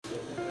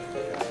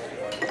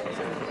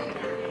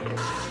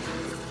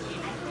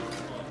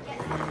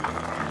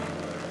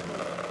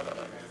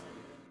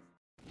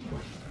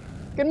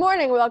Good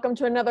morning. Welcome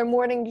to another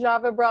Morning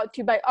Java brought to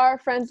you by our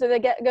friends at the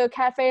Get Go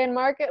Cafe and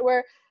Market,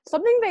 where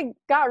something they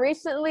got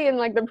recently in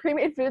like the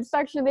pre-made food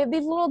section, they have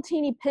these little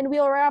teeny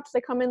pinwheel wraps. They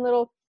come in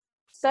little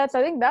sets.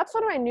 I think that's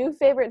one of my new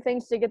favorite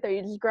things to get there.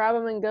 You just grab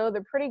them and go.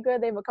 They're pretty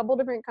good. They have a couple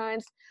different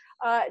kinds.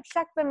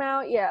 Check them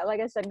out. Yeah, like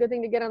I said, good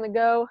thing to get on the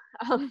go.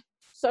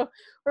 So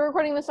we're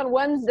recording this on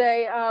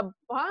Wednesday.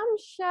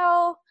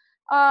 Bombshell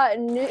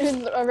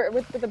news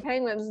with the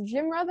Penguins.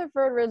 Jim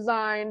Rutherford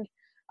resigned.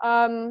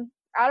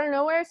 Out of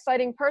nowhere,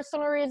 citing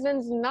personal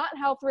reasons, not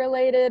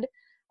health-related.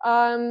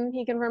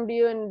 He confirmed to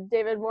you, and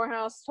David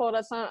Morehouse told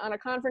us on a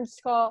conference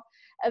call.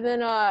 And then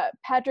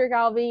Patrick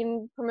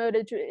Allvin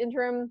promoted to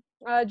interim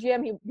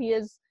GM. He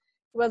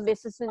was the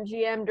assistant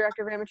GM,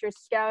 director of amateur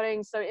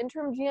scouting. So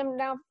interim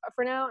GM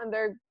for now, and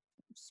they're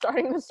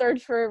starting the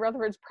search for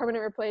Rutherford's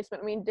permanent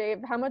replacement. I mean, Dave,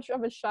 how much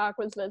of a shock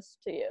was this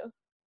to you?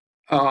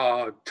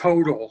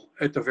 Total,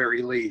 at the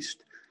very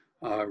least.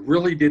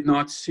 Really did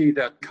not see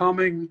that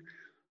coming.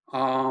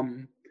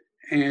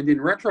 And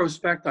in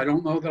retrospect, I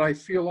don't know that I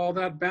feel all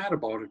that bad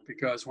about it,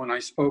 because when I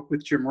spoke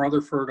with Jim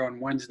Rutherford on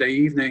Wednesday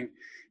evening,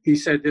 he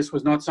said this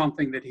was not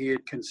something that he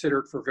had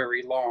considered for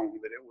very long,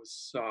 that it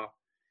was,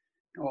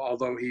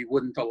 although he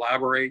wouldn't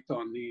elaborate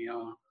on the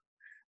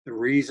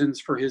reasons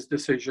for his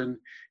decision,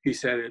 he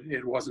said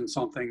it wasn't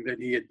something that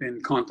he had been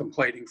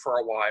contemplating for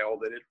a while,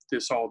 that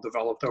this all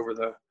developed over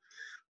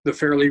the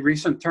fairly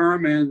recent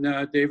term.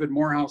 And David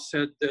Morehouse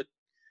said that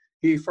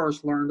he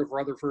first learned of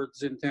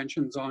Rutherford's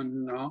intentions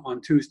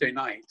on Tuesday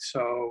night.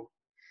 So,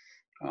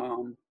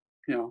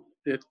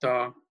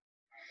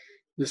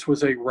 this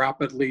was a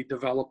rapidly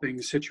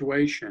developing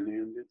situation,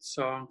 and it's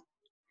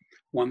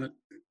one that,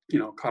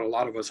 caught a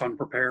lot of us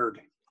unprepared.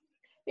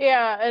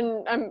 Yeah,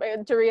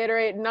 and to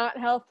reiterate, not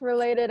health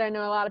related. I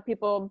know a lot of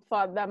people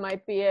thought that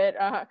might be it.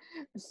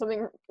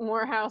 Something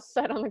Morehouse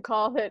said on the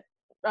call that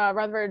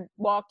Rutherford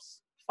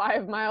walks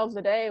 5 miles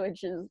a day,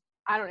 which is,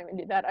 I don't even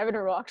do that. I've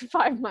never walked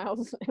 5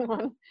 miles in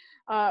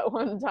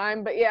one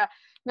time. But yeah,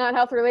 not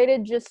health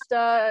related. Just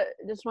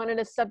wanted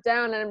to step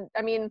down. And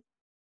I mean,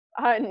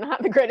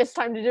 not the greatest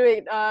time to do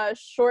it.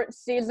 Short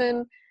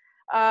season.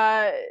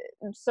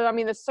 So I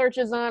mean, the search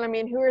is on. I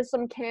mean, who are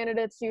some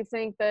candidates you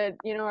think that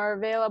are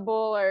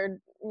available, or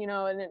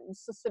in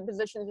assistant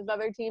positions with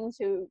other teams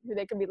who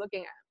they could be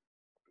looking at?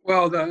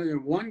 Well, the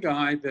one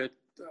guy that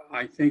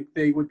I think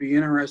they would be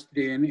interested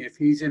in, if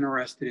he's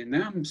interested in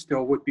them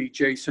still, would be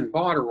Jason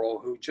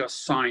Botterill, who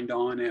just signed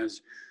on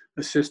as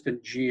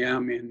assistant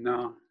GM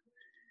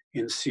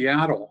in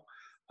Seattle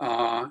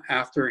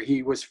after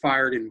he was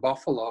fired in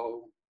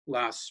Buffalo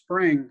last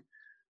spring.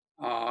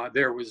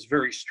 There was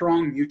very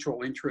strong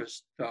mutual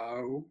interest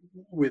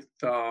with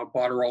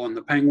Botterill and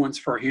the Penguins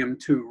for him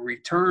to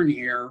return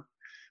here,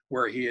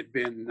 where he had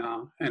been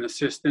an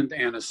assistant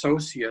and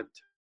associate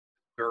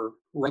for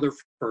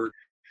Rutherford.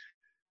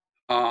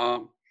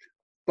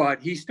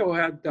 But he still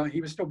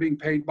he was still being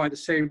paid by the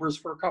Sabres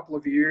for a couple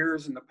of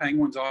years, and the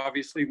Penguins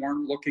obviously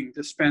weren't looking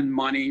to spend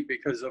money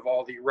because of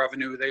all the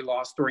revenue they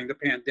lost during the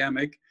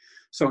pandemic.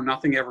 So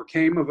nothing ever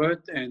came of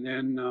it. And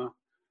then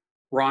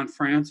Ron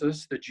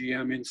Francis, the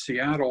GM in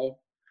Seattle,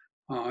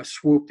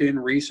 swooped in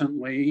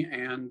recently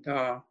and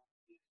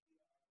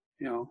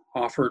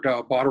offered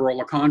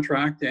Botterill a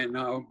contract. And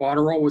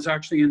Botterill was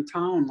actually in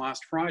town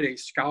last Friday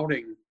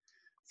scouting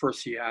for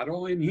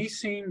Seattle, and he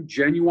seemed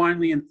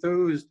genuinely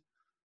enthused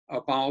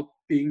about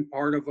being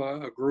part of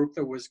a group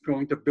that was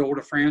going to build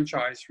a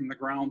franchise from the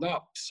ground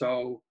up.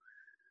 So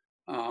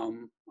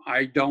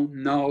I don't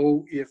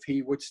know if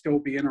he would still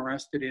be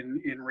interested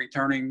in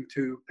returning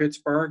to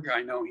Pittsburgh.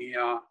 I know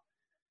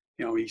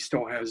he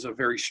still has a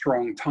very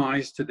strong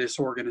ties to this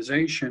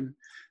organization,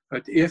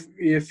 but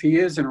if he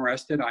is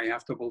interested, I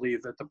have to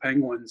believe that the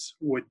Penguins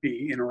would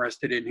be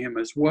interested in him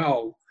as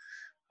well.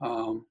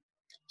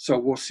 So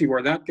we'll see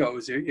where that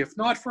goes. If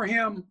not for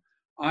him,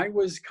 I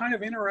was kind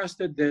of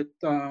interested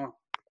that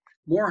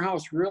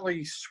Morehouse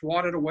really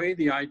swatted away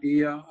the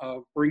idea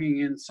of bringing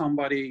in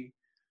somebody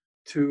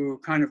to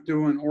kind of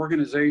do an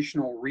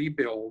organizational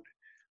rebuild.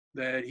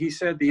 That he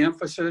said the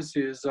emphasis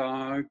is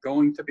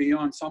going to be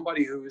on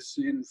somebody who's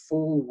in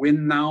full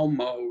win now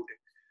mode,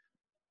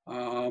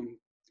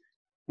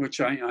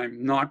 which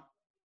I'm not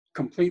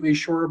completely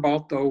sure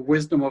about the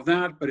wisdom of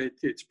that, but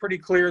it's pretty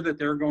clear that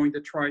they're going to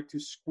try to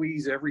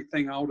squeeze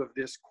everything out of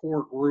this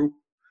core group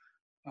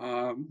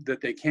that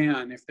they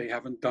can, if they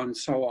haven't done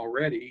so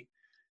already.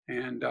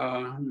 And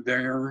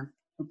they're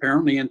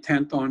apparently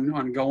intent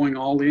on going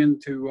all in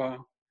to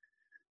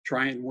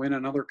try and win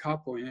another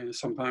cup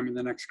sometime in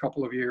the next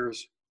couple of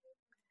years.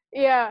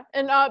 Yeah,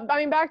 and I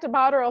mean, back to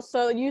Botterill.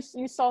 So you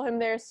saw him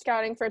there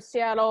scouting for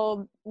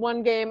Seattle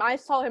one game. I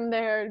saw him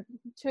there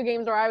 2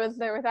 games where I was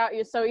there without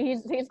you. So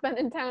he's been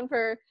in town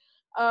for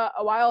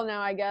a while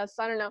now, I guess.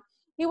 I don't know.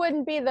 He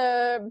wouldn't be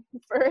the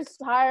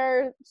first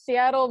hire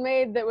Seattle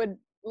made that would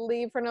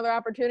leave for another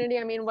opportunity.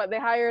 I mean, they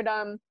hired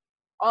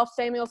Ulf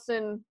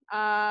Samuelsson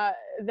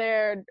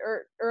there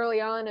early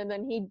on, and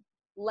then he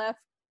left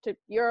to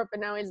Europe,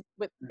 and now he's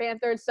with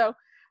Panthers. So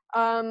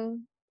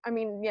I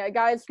mean, yeah,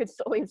 guys could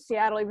still leave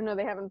Seattle even though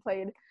they haven't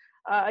played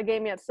a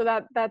game yet. So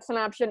that's an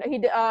option.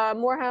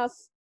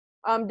 Morehouse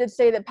did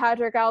say that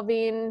Patrick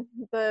Alvin,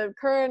 the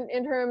current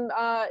interim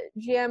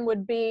GM,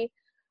 would be,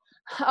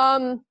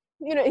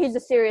 he's a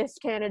serious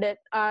candidate.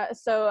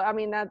 So I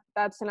mean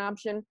that's an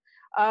option.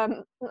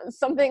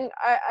 Something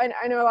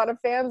I know a lot of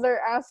fans are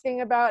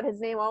asking about. His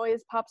name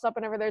always pops up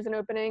whenever there's an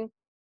opening.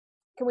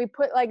 Can we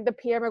put like the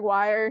Pierre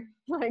McGuire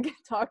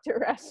talk to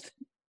rest?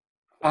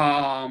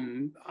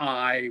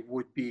 I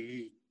would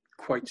be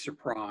quite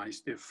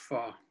surprised if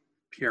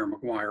Pierre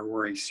McGuire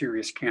were a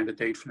serious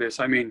candidate for this.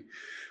 I mean,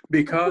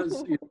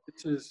 because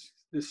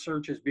this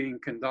search is being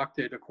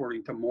conducted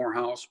according to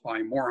Morehouse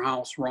by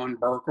Morehouse, Ron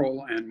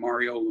Burkle, and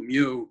Mario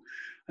Lemieux,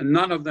 and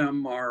none of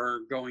them are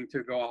going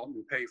to go out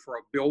and pay for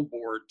a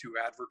billboard to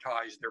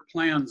advertise their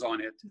plans on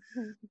it.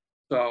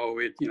 So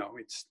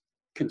it's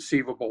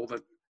conceivable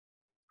that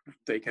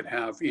they could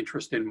have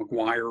interest in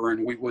McGuire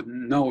and we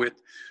wouldn't know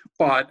it,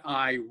 but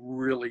I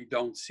really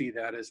don't see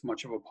that as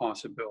much of a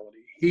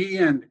possibility. He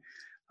and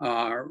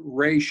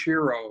Ray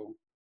Shero,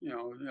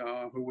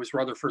 who was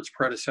Rutherford's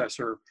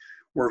predecessor,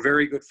 were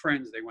very good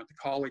friends. They went to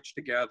college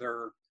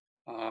together,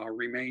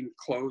 remained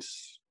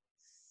close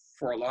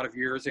for a lot of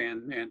years,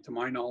 and to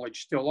my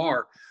knowledge still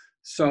are.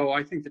 So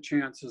I think the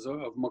chances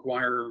of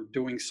McGuire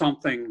doing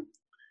something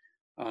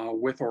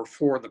with or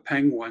for the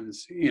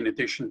Penguins, in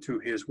addition to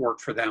his work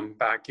for them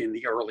back in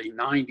the early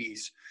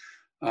 90s,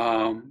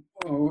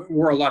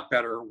 were a lot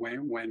better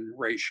when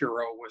Ray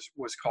Shero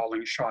was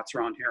calling shots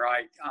around here.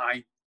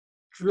 I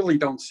really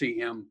don't see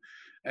him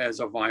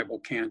as a viable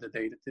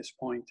candidate at this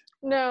point.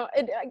 No,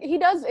 he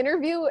does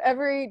interview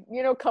every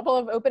couple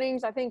of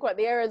openings. I think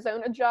the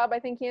Arizona job I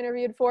think he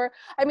interviewed for.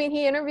 I mean,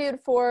 he interviewed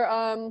for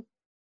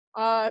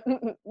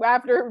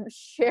after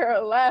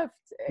Shero left.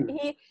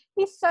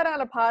 He said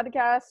on a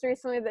podcast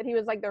recently that he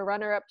was like the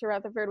runner-up to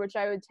Rutherford, which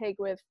I would take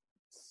with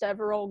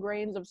several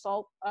grains of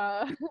salt.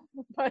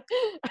 But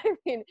I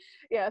mean,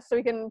 yeah, so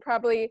we can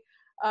probably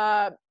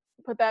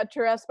put that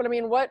to rest. But I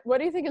mean, what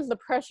do you think is the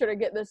pressure to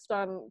get this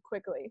done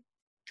quickly?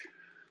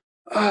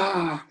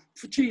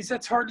 Geez,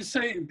 that's hard to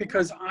say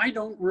because I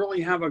don't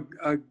really have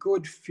a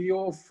good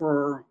feel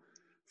for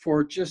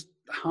just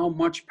how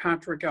much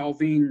Patrick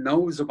Alvin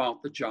knows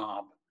about the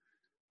job.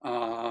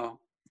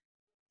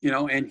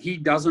 And he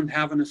doesn't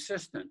have an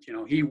assistant.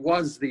 He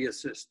was the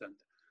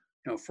assistant.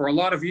 For a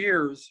lot of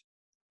years,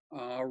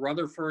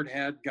 Rutherford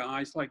had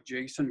guys like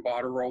Jason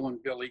Botterill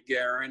and Billy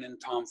Guerin and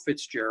Tom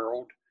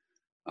Fitzgerald,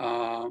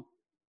 who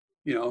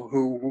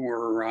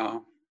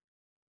were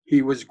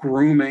he was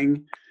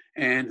grooming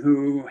and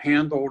who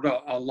handled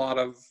a lot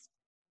of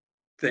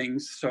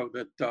things so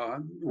that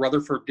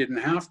Rutherford didn't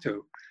have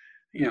to.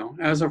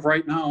 As of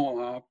right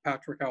now,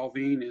 Patrick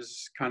Alvin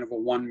is kind of a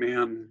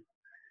one-man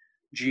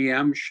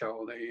GM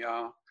show.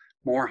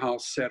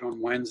 Morehouse said on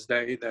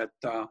Wednesday that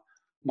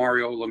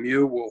Mario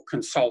Lemieux will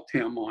consult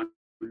him on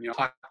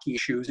hockey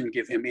issues and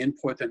give him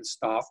input and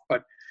stuff,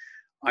 but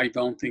I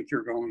don't think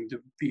you're going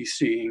to be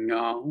seeing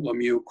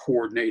Lemieux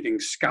coordinating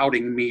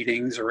scouting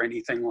meetings or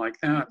anything like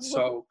that.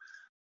 So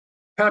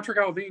Patrick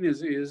Alvin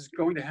is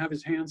going to have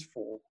his hands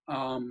full,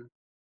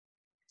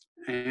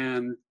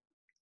 and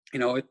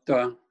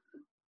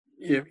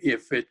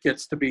if it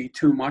gets to be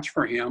too much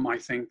for him, I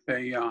think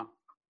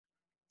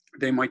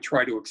they might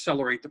try to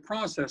accelerate the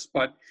process.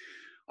 But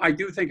I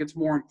do think it's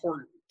more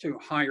important to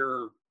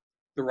hire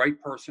the right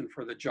person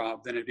for the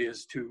job than it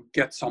is to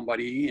get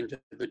somebody into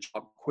the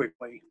job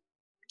quickly.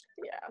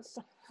 Yeah,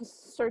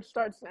 search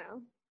starts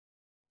now.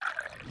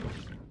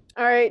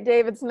 All right,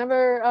 Dave, it's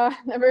never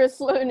a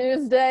slow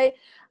news day.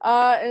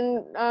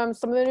 And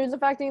some of the news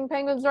affecting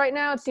Penguins right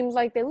now, it seems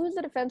like they lose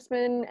a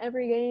defenseman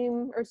every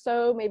game or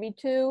so, maybe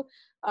two.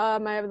 I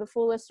have the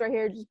full list right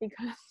here just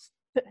because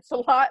it's a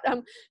lot.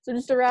 So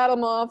just to rattle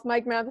them off: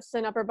 Mike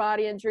Matheson, upper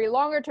body injury.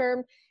 Longer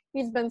term,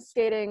 he's been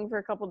skating for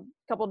a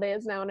couple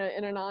days now in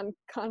a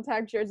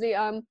non-contact jersey.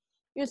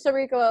 Juuso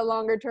Riikola,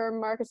 longer term.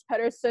 Marcus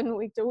Pettersson,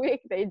 week to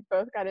week. They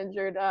both got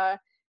injured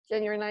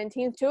January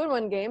 19th,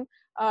 2-in-1 game.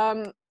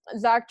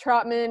 Zach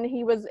Trotman,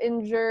 he was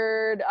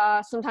injured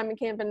sometime in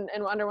camp and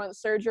underwent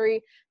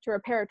surgery to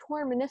repair a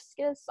torn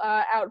meniscus,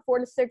 out 4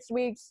 to 6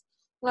 weeks.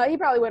 He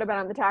probably would have been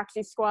on the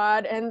taxi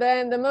squad. And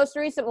then the most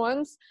recent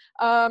ones,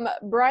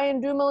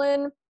 Brian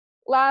Dumoulin,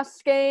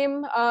 last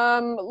game,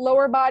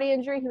 lower body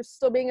injury. He was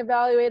still being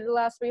evaluated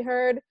last we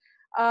heard.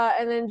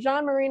 And then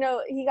John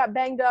Marino, he got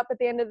banged up at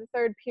the end of the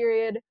third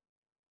period,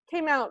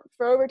 came out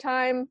for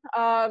overtime.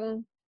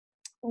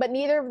 But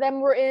neither of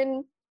them were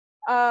in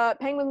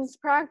Penguins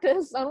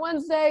practice on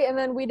Wednesday. And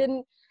then we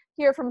didn't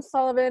hear from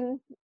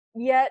Sullivan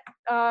yet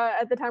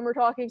at the time we're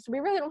talking. So we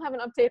really don't have an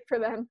update for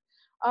them.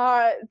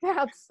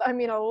 That's, a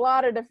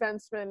lot of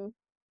defensemen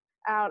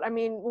out.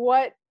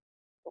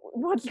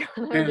 What's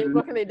going on, dude?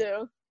 What can they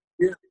do?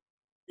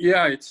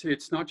 Yeah,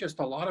 it's not just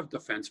a lot of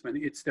defensemen,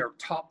 it's their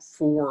top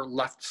 4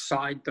 left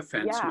side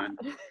defensemen.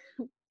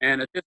 Yeah.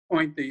 And at this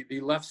point, the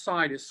left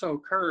side is so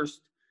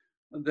cursed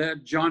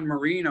that John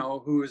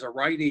Marino, who is a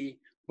righty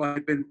but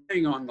had been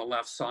playing on the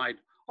left side,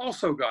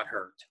 also got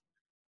hurt.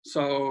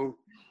 So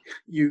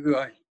you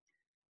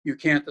you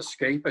can't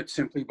escape it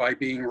simply by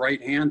being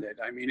right-handed.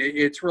 I mean,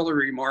 it's really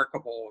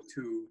remarkable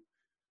to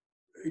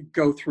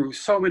go through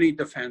so many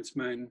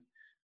defensemen,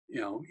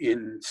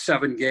 in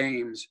 7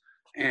 games,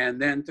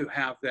 and then to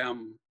have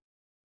them,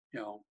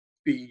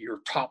 be your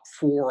top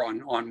 4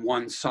 on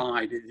one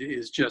side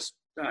is just,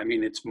 I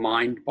mean, it's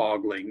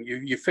mind-boggling.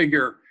 You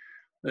figure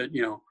that,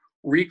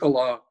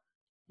 Ricola,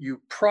 you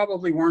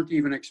probably weren't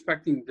even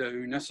expecting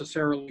to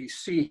necessarily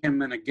see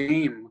him in a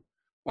game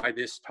by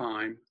this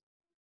time,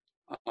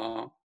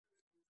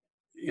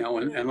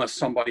 unless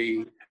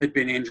somebody had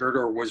been injured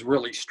or was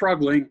really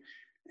struggling.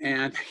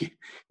 And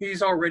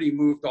he's already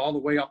moved all the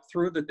way up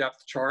through the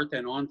depth chart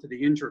and onto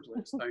the injured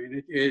list. I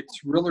mean,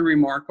 it's really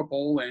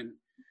remarkable. And,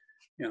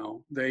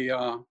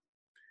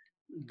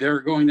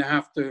 they're going to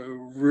have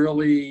to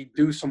really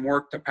do some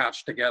work to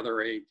patch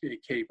together a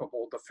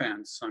capable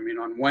defense. I mean,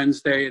 on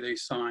Wednesday, they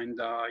signed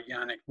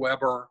Yannick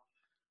Weber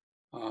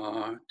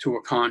to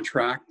a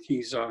contract.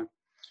 He's a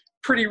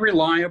pretty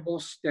reliable,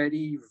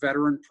 steady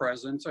veteran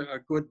presence, a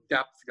good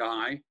depth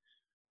guy.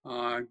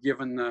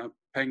 Given the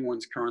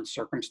Penguins' current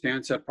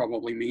circumstance, that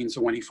probably means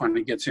that when he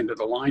finally gets into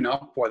the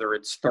lineup, whether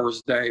it's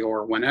Thursday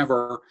or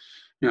whenever,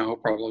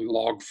 probably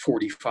log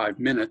 45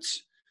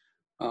 minutes.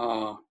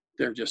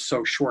 They're just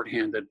so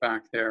shorthanded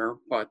back there.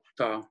 But,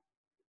 I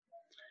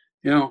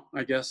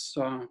guess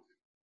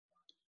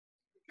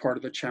part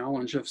of the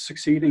challenge of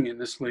succeeding in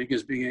this league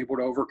is being able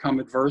to overcome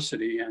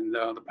adversity. And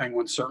the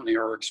Penguins certainly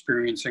are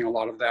experiencing a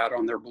lot of that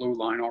on their blue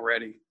line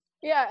already.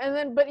 Yeah, and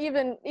then, but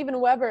even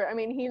Weber, I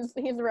mean, he's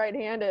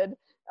right-handed,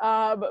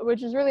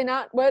 which is really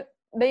not what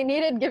they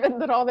needed, given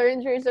that all their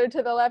injuries are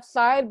to the left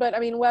side. But I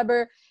mean,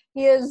 Weber,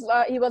 he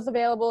was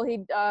available. He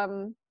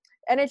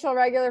NHL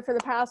regular for the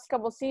past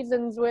couple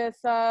seasons with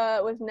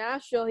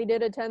Nashville. He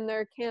did attend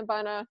their camp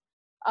on a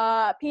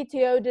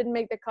PTO, didn't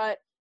make the cut,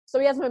 so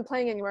he hasn't been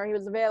playing anywhere. He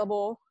was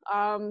available.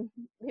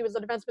 He was a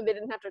defenseman they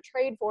didn't have to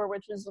trade for,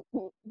 which is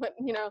what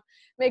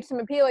makes him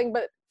appealing.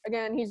 But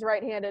again, he's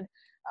right-handed.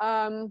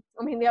 I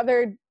mean, the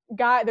other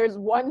guy, there's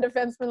one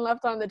defenseman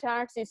left on the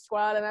taxi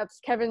squad, and that's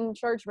Kevin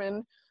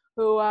Churchman,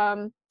 who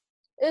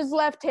is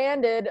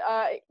left-handed.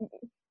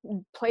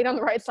 Played on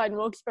the right side in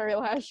Wilkes-Barre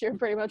last year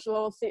pretty much the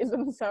whole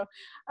season, so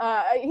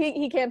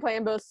he can't play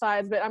on both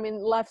sides. But I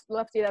mean,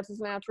 lefty, that's his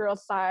natural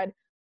side.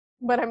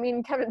 But I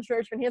mean, Kevin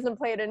Churchman, he hasn't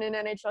played in an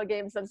NHL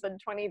game since the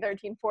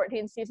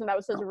 2013-14 season. That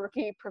was his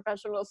rookie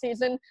professional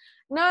season.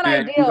 Not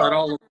ideal. He got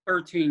all of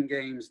 13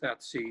 games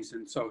that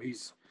season, so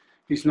he's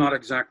not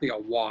exactly a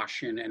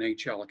wash in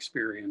NHL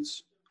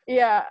experience.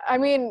 Yeah, I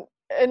mean,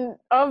 and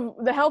of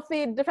the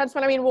healthy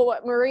defensemen, I mean,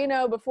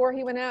 Marino, before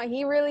he went out,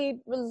 he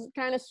really was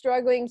kind of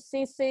struggling.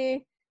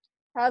 CC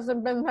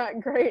hasn't been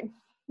that great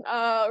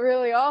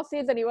really all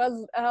season. He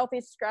was a healthy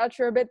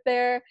scratcher a bit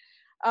there.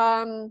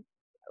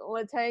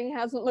 Letang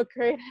hasn't looked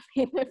great. I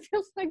mean, it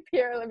feels like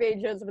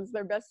Pierre-Olivier Joseph is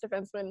their best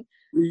defenseman.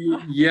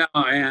 Yeah,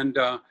 and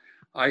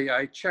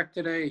I checked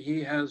today.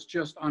 He has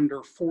just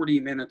under 40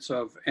 minutes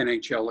of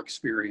NHL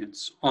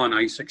experience, on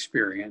ice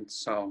experience.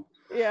 So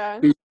yeah,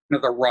 he's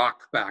the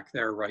rock back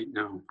there right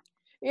now.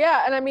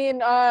 Yeah, and I mean,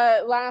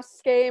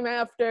 last game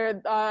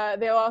after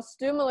they lost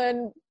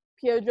Dumoulin,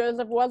 Pierre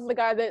Joseph was the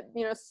guy that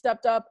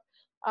stepped up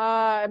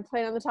and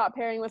played on the top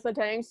pairing with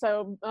Letang,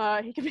 so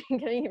he could be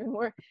getting even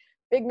more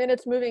big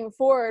minutes moving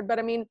forward. But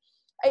I mean,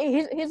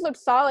 he's looked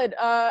solid.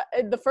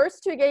 The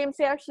first 2 games,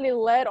 he actually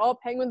led all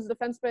Penguins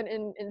defensemen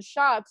in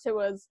shots. It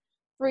was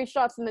 3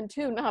 shots and then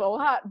 2, not a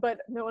lot,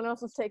 but no one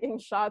else was taking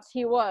shots.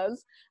 He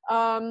was.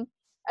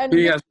 And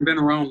he hasn't been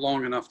around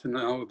long enough to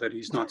know that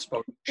he's not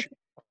supposed to shoot.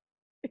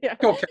 Yeah.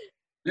 Okay.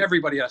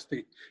 Everybody has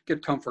to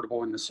get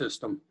comfortable in the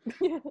system.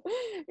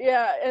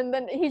 Yeah, and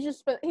then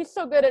he's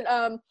so good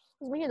at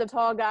he's a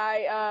tall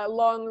guy,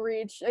 long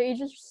reach. He's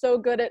just so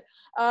good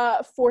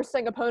at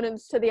forcing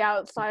opponents to the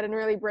outside and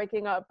really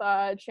breaking up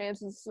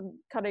chances of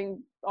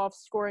cutting off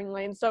scoring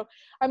lanes. So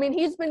I mean,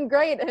 he's been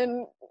great,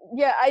 and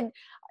yeah, I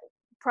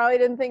probably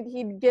didn't think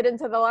he'd get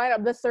into the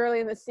lineup this early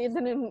in the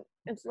season, and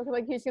it's looking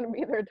like he's going to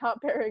be their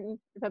top pairing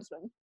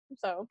defenseman.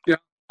 So yeah.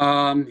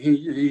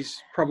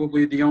 He's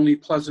probably the only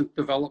pleasant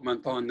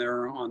development on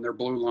their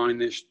blue line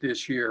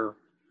this year.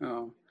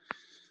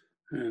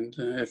 And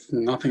if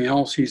nothing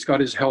else, he's got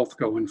his health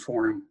going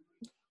for him.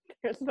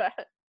 There's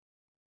that.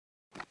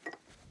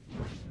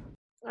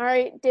 All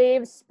right,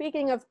 Dave,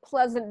 speaking of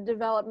pleasant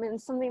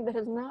development, something that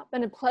has not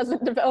been a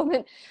pleasant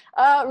development,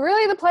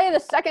 really the play of the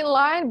second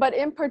line, but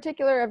in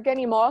particular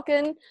Evgeny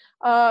Malkin,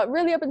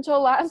 really up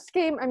until last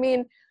game, I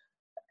mean,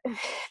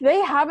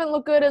 they haven't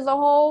looked good as a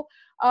whole.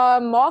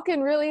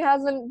 Malkin really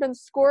hasn't been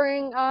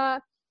scoring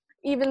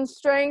even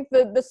strength.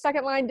 The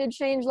second line did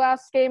change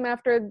last game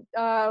after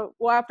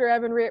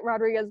Evan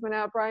Rodriguez went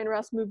out. Brian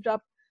Rust moved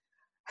up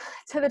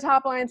to the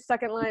top line.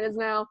 Second line is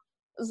now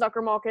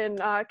Zucker, Malkin,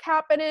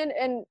 Kapanen,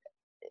 and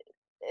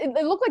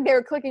it looked like they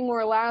were clicking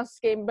more last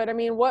game. But I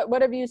mean,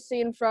 what have you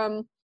seen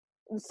from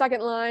the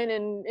second line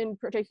and in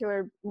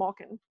particular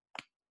Malkin?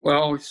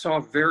 Well, we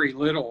saw very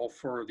little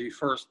for the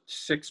first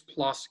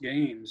 6+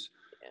 games.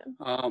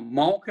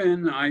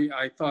 Malkin,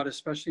 I thought,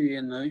 especially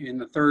in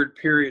the third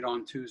period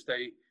on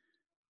Tuesday,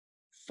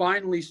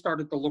 finally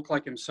started to look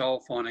like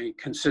himself on a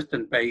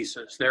consistent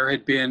basis. There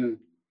had been,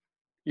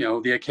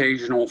 the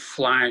occasional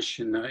flash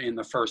in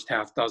the first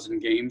half dozen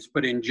games,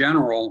 but in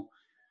general,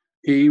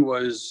 he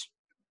was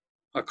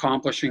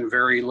accomplishing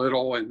very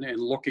little and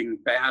looking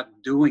bad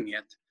doing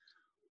it.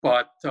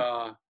 But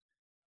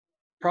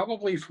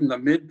probably from the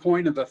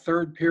midpoint of the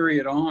third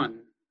period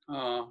on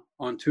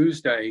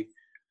Tuesday,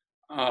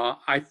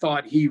 I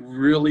thought he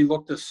really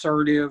looked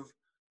assertive,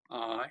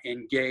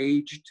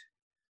 engaged,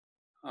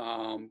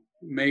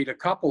 made a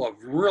couple of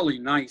really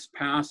nice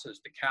passes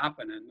to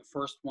Kapanen. The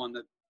first one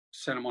that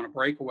sent him on a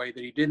breakaway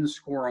that he didn't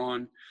score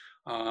on.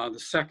 The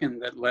second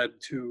that led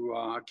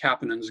to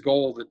Kapanen's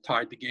goal that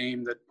tied the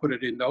game, that put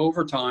it into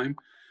overtime.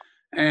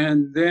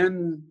 And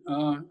then,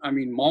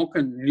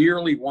 Malkin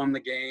nearly won the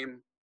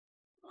game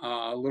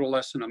a little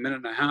less than a minute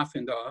and a half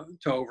into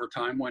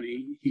overtime when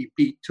he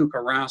beat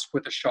Tuukka Rask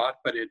with a shot,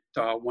 but it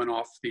went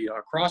off the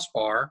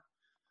crossbar.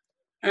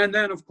 And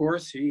then, of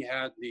course, he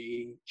had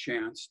the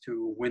chance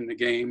to win the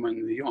game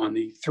on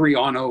the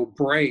 3-on-0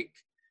 break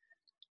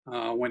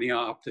when he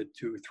opted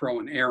to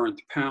throw an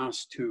errant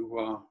pass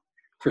to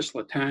Chris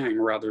Letang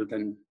rather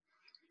than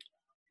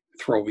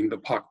throwing the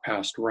puck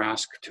past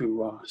Rask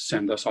to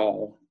send us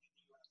all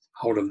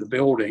out of the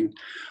building.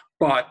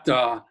 But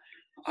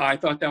I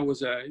thought that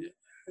was a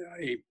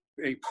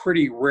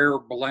pretty rare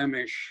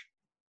blemish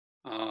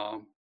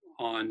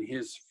on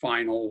his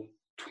final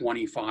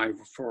 25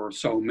 or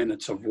so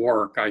minutes of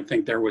work. I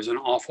think there was an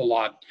awful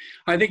lot.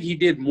 I think he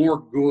did more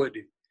good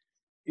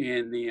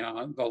in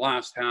the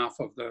last half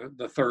of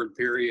the third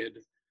period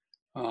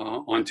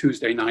on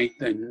Tuesday night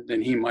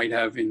than he might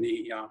have in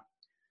the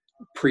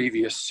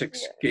previous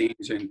 6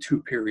 games and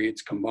 2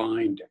 periods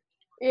combined.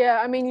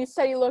 Yeah, you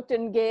said he looked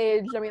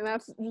engaged.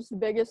 That's just the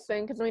biggest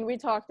thing, because we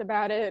talked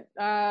about it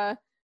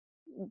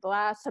the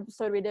last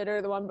episode we did,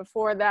 or the one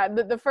before that.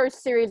 The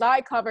first series I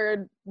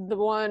covered, the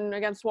one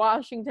against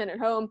Washington at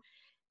home,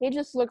 he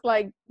just looked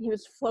like he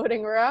was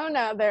floating around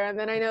out there. And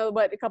then I know,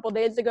 a couple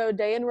days ago,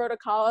 Dayan wrote a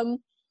column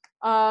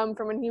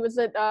from when he was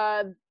at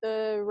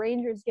the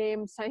Rangers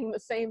game, saying the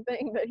same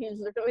thing, that he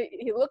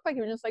looked like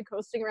he was just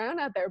coasting around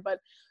out there. But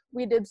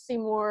we did see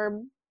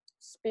more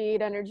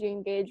speed, energy,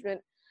 engagement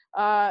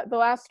the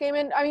last game.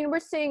 And we're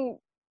seeing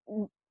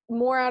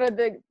more out of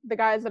the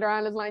guys that are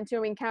on his line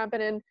too.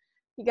 Kapanen,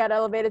 he got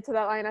elevated to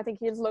that line. I think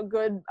he's looked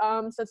good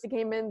since he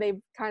came in. They've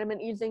kind of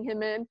been easing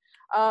him in.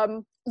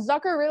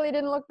 Zucker really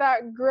didn't look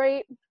that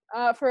great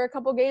for a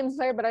couple games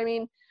there, but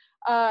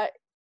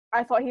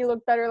I thought he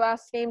looked better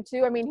last game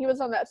too. He was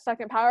on that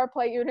second power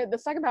play unit. The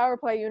second power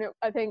play unit,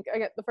 I think,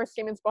 the first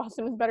game in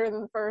Boston was better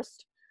than the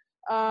first,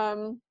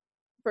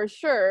 for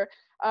sure.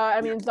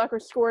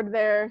 Zucker scored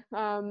there.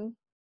 There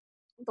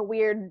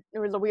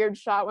was a weird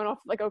shot, went off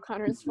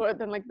O'Connor's foot,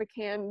 then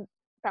McCann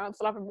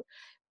bounced it off of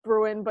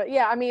Bruin. But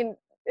yeah,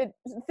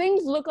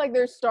 things look like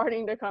they're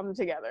starting to come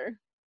together.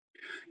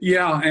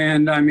 Yeah,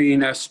 and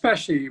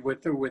especially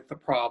with the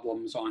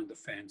problems on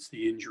defense,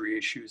 the injury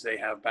issues they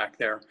have back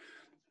there,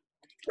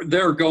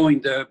 they're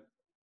going to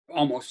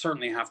almost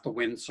certainly have to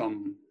win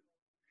some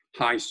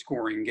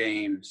high-scoring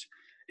games.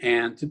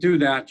 And to do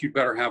that, you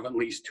better have at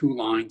least 2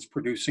 lines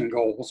producing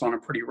goals on a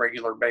pretty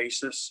regular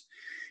basis.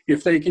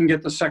 If they can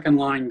get the second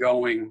line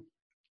going,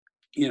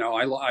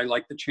 I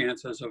like the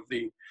chances of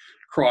the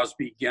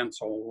Crosby,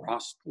 Gensel,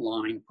 Rust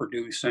line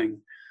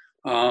producing.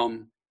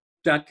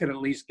 That could at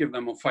least give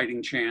them a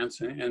fighting chance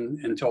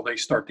until they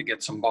start to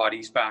get some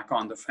bodies back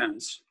on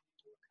defense.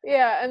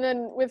 Yeah, and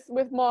then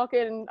with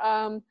Malkin,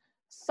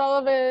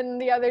 Sullivan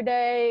the other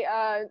day,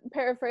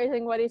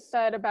 paraphrasing what he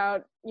said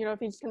about, if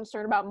he's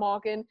concerned about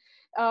Malkin,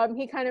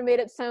 he kind of made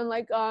it sound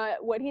like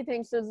what he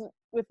thinks is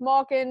with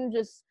Malkin,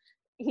 just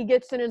he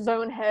gets in his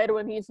own head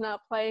when he's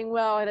not playing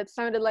well. And it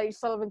sounded like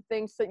Sullivan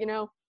thinks that,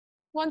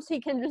 once he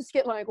can just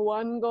get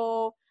 1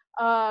 goal,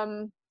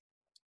 that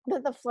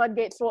the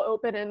floodgates will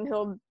open and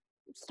he'll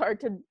start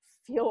to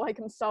feel like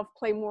himself,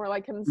 play more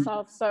like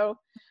himself. So,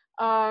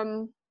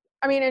 and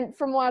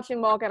from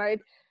watching Malkin,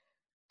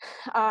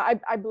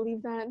 I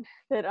believe that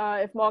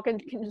if Malkin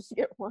can just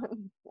get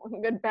one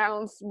good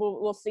bounce,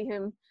 we'll see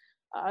him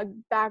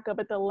back up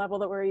at the level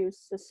that we're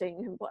used to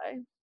seeing him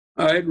play.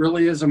 It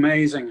really is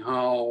amazing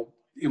how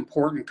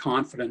important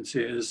confidence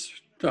is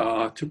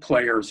to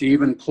players,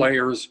 even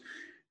players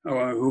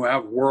who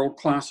have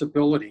world-class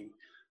ability.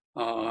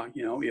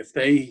 If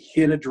they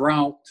hit a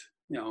drought,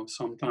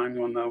 sometimes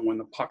when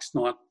the puck's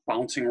not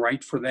bouncing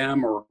right for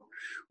them, or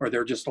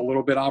they're just a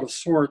little bit out of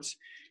sorts,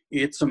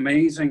 it's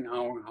amazing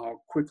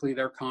how quickly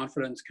their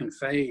confidence can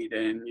fade,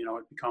 and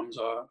it becomes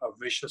a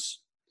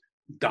vicious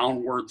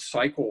downward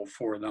cycle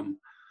for them.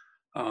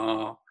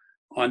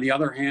 On the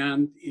other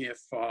hand,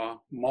 if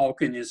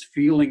Malkin is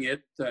feeling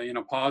it in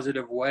a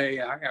positive way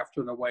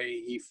after the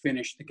way he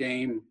finished the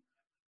game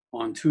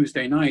on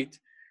Tuesday night,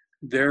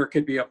 there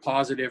could be a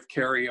positive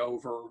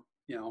carryover,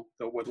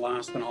 that would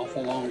last an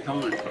awful long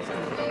time.